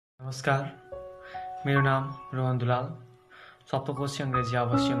नमस्कार, मेरो नाम रोहन दुलाल। सप्तकोशी अङ्ग्रेजी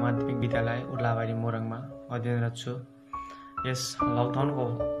आवासीय माध्यमिक विद्यालय उर्लाबारी मोरङमा अध्ययनरत छु। यस लकडाउनको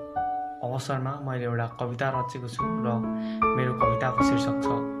अवसरमा मैले एउटा कविता रचेको छु र मेरो कविताको शीर्षक छ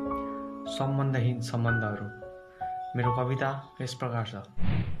सम्बन्धहीन सम्बन्धहरू। मेरो कविता यस प्रकार छ।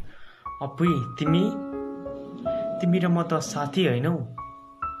 अपुई तिमी र म त साथी हैनौ।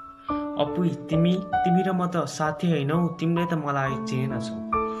 अपुई तिमी र म त साथी हैनौ। तिमीले त मलाई चिनेनछौ।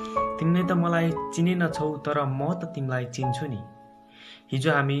 तिमीले त मलाई चिनेनछौ, तर म त तिमीलाई चिन्छु नि।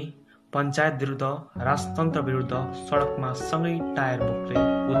 हिजो हामी पञ्चायत विरुद्ध, राजतन्त्र विरुद्ध सडकमा सँगै टायर बोक्दै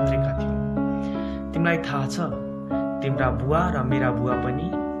उत्रेका थियौँ। तिमीलाई थाहा छ, तिम्रा बुवा र मेरा बुवा पनि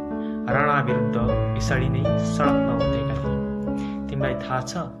राणा विरुद्ध यसरी नै सडकमा उत्रेका थिए। तिमीलाई थाहा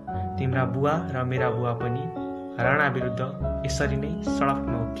छ, तिम्रा बुवा र मेरा बुवा पनि राणा विरुद्ध यसरी नै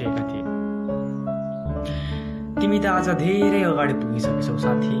सडकमा उत्रिएका थिए। तिमी त आज धेरै अगाडि पुगिसकेछौ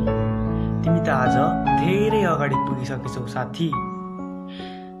साथी। तिमी त आज धेरै अगाडि पुगिसकेछौ साथी।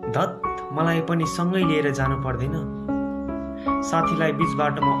 धत, मलाई पनि सँगै लिएर जानु पर्दैन। साथीलाई बीच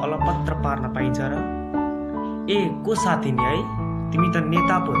बाटोमा अलपत्र पार्न पाइन्छ र? ए को साथी नि है? तिमी त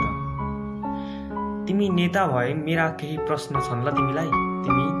नेता पो त। तिमी नेता भए मेरा केही प्रश्न छन् ल तिमीलाई।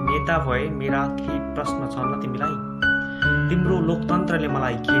 तिमी नेता भए मेरा केही प्रश्न छन् ल तिमीलाई। तिम्रो लोकतन्त्रले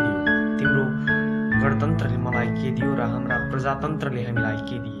मलाई के दियो? तिम्रो गणतन्त्रले मलाई के दियो र हाम्रा प्रजातन्त्रले हामीलाई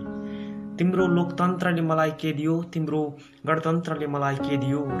के दिए? तिम्रो लोकतन्त्रले मलाई के दियो? तिम्रो गणतन्त्रले मलाई के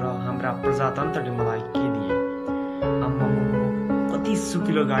दियो र हाम्रा प्रजातन्त्रले मलाई के दिए? आम्मा, कति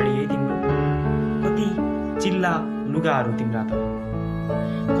सुकिलो गाडी है तिम्रो। कति चिल्ला लुगाहरू तिम्रा त।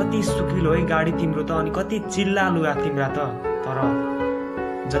 कति सुकिलो है गाडी तिम्रो त, अनि कति चिल्ला लुगा तिम्रा त। तर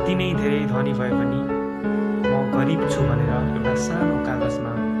जति नै धेरै धनी भए पनि म गरिब छु भनेर एउटा सानो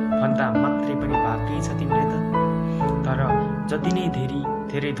कागजमा भन्दा मात्रै पनि भएकै छ तिमीले त। तर जति नै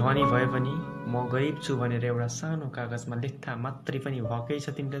धेरै धनी भए पनि म गरिब छु भनेर एउटा सानो कागजमा लेख्दा मात्रै पनि भएकै छ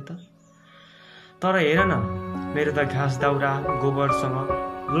तिमीले त। तर हेर न, मेरो त घाँस दाउरा गोबरसँग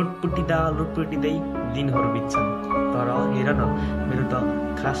लुटपुटिँदै दिनहरू बित्छन्। तर हेर न, मेरो त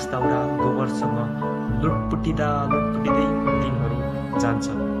घाँस दाउरा गोबरसँग लुटपुटिँदै दिनहरू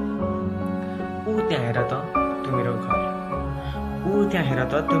जान्छन्। ऊ त्यहाँ हेर त त्यो मेरो घर। ऊ त्यहाँ हेर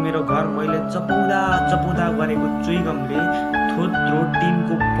त त्यो मेरो घर। मैले चपाउँदा गरेको चुइगमले थोत्रो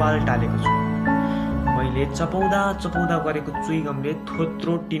टिनको प्वाल टालेको छु। मैले चपाउँदा गरेको चुइगमले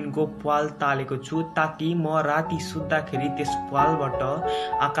थोत्रो टिनको प्वाल टालेको छु, ताकि म राति सुत्दाखेरि त्यस प्वालबाट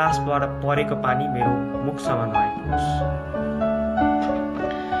आकाशबाट परेको पानी मेरो मुखसम्म नआइपुगोस्।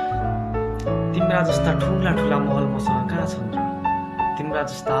 तिम्रा जस्ता ठुला महल मसँग कहाँ छन् र? तिम्रा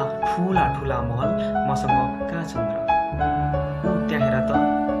जस्ता ठुला महल मसँग कहाँ छन् र? ऊ त्यहाँ हेर त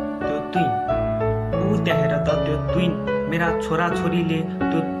त्यो तुइन। मेरा छोराछोरीले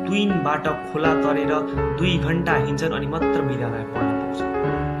त्यो तुइनबाट खोला तरेर 2 घण्टा हिँड्छन् अनि मात्र विद्यालय पढ्न पाउँछन्।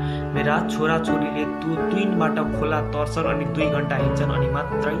 मेरा छोराछोरीले त्यो तुइनबाट खोला तर्छन् अनि 2 घण्टा हिँड्छन् अनि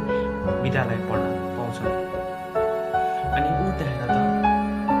मात्रै विद्यालय पढ्न पाउँछन्। अनि ऊ त्यहाँ हेर त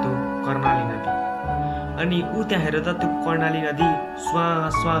त्यो कर्णाली नदी। अनि ऊ त्यहाँ हेर त त्यो कर्णाली नदी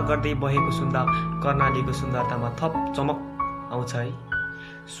स्वा गर्दै बहेको सुन्दा कर्णालीको सुन्दरतामा थप चमक आउँछ है।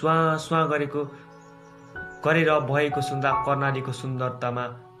 स्वा गरेर बहेको सुन्दा कर्णालीको सुन्दरतामा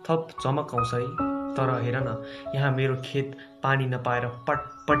थप चमक आउँछ है। तर हेर न, यहाँ मेरो खेत पानी नपाएर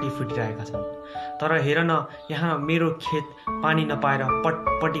पटपटी फुटिरहेका छन्। तर हेर न, यहाँ मेरो खेत पानी नपाएर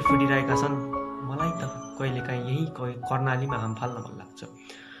पटपटी फुटिरहेका छन्। मलाई त कहिलेकाहीँ यही कर्णालीमा हाम फाल्न मन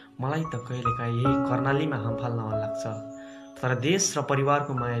लाग्छ। तर देश र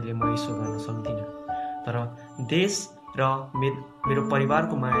परिवारको मायाले म यसो गर्न सक्दिनँ। तर देश र मेरो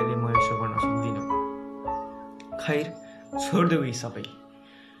परिवारको मायाले म यसो गर्न सक्दिनँ। खैर छोड्देऊ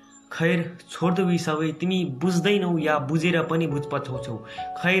यी सबै। तिमी बुझ्दैनौ या बुझेर पनि बुझ पचाउँछौ।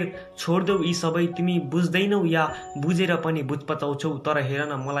 तिमी बुझ्दैनौ या बुझेर पनि बुझ पचाउँछौ। तर हेर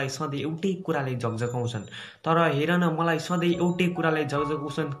न, मलाई सधैँ एउटै कुराले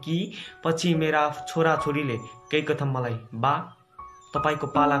झकझकाउँछन् कि पछि मेरा छोराछोरीले केही कथा मलाई, बा तपाईँको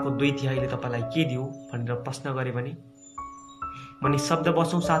पालाको 2/3 तपाईँलाई के दियो भनेर प्रश्न गरे भने म निशब्द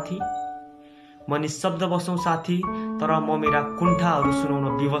बसौँ साथी। तर म मेरा कुण्ठाहरू सुनाउन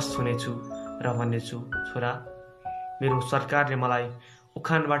विवश हुनेछु र भन्नेछु, छोरा, मेरो सरकारले मलाई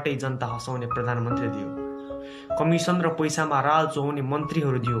उखानबाटै जनता हँसाउने प्रधानमन्त्री दियो। कमिसन र पैसामा राल चोहाउने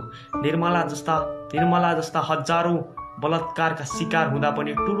मन्त्रीहरू दियो। निर्मला जस्ता हजारौं बलात्कारका शिकार हुँदा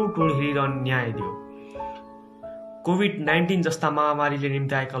पनि टुलु हेरिरहने न्याय दियो। कोभिड-19 जस्ता महामारीले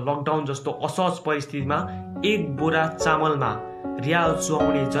निम्त्याएका लकडाउन जस्तो असहज परिस्थितिमा 1 बोरा चामलमा रियाल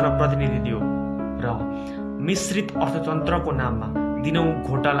चुहाउने जनप्रतिनिधि दियो र मिश्रित अर्थतन्त्रको नाममा दिनौं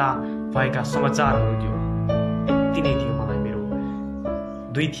घोटाला भएका समाचारहरू दियो। यति नै थियो मलाई मेरो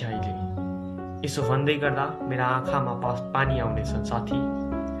 2 तिहाईले। यसो भन्दै गर्दा मेरा आँखामा पानी आउनेछन् साथी।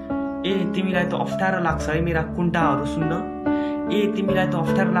 ए तिमीलाई त अप्ठ्यारो लाग्छ है मेरा कुण्ठाहरू सुन्न, ए तिमीलाई त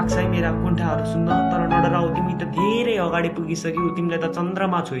अप्ठ्यारो लाग्छ है मेरा कुण्ठाहरू सुन्न, तर नडराऊ तिमी त धेरै अगाडि पुगिसक्यौ, तिमीले त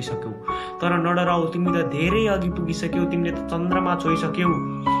चन्द्रमा छोइसक्यौ। तर नडराऊ तिमी त धेरै अघि पुगिसक्यौ, तिमीले त चन्द्रमा छोइसक्यौ।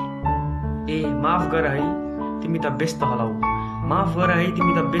 ए माफ गर है तिमी त व्यस्त हलाउ, माफ गर है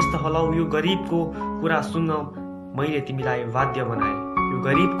तिमी त व्यस्त हलाउ। यो गरिबको कुरा सुन्न मैले तिमीलाई बाध्य बनाएँ, यो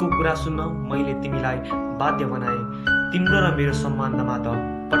गरिबको कुरा सुन्न मैले तिमीलाई बाध्य बनाएँ। तिम्रो र मेरो सम्बन्धमा त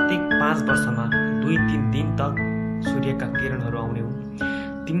प्रत्येक 5 वर्षमा 2-3 दिन त सूर्यका किरणहरू आउने हुन्।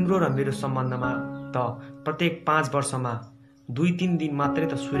 तिम्रो र मेरो सम्बन्धमा त प्रत्येक 5 वर्षमा 2-3 दिन मात्रै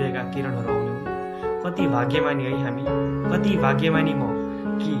त सूर्यका किरणहरू आउने हुन्। कति भाग्यमानी है हामी, कति भाग्यमानी म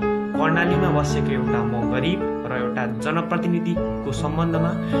कि कर्णालीमा बसेको एउटा म गरिब र एउटा जनप्रतिनिधिको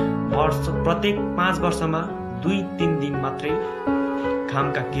सम्बन्धमा प्रत्येक 5 वर्षमा 2-3 दिन मात्रै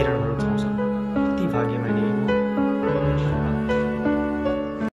घामका किरणहरू छाउँछन्। कति भाग्यमानी है म।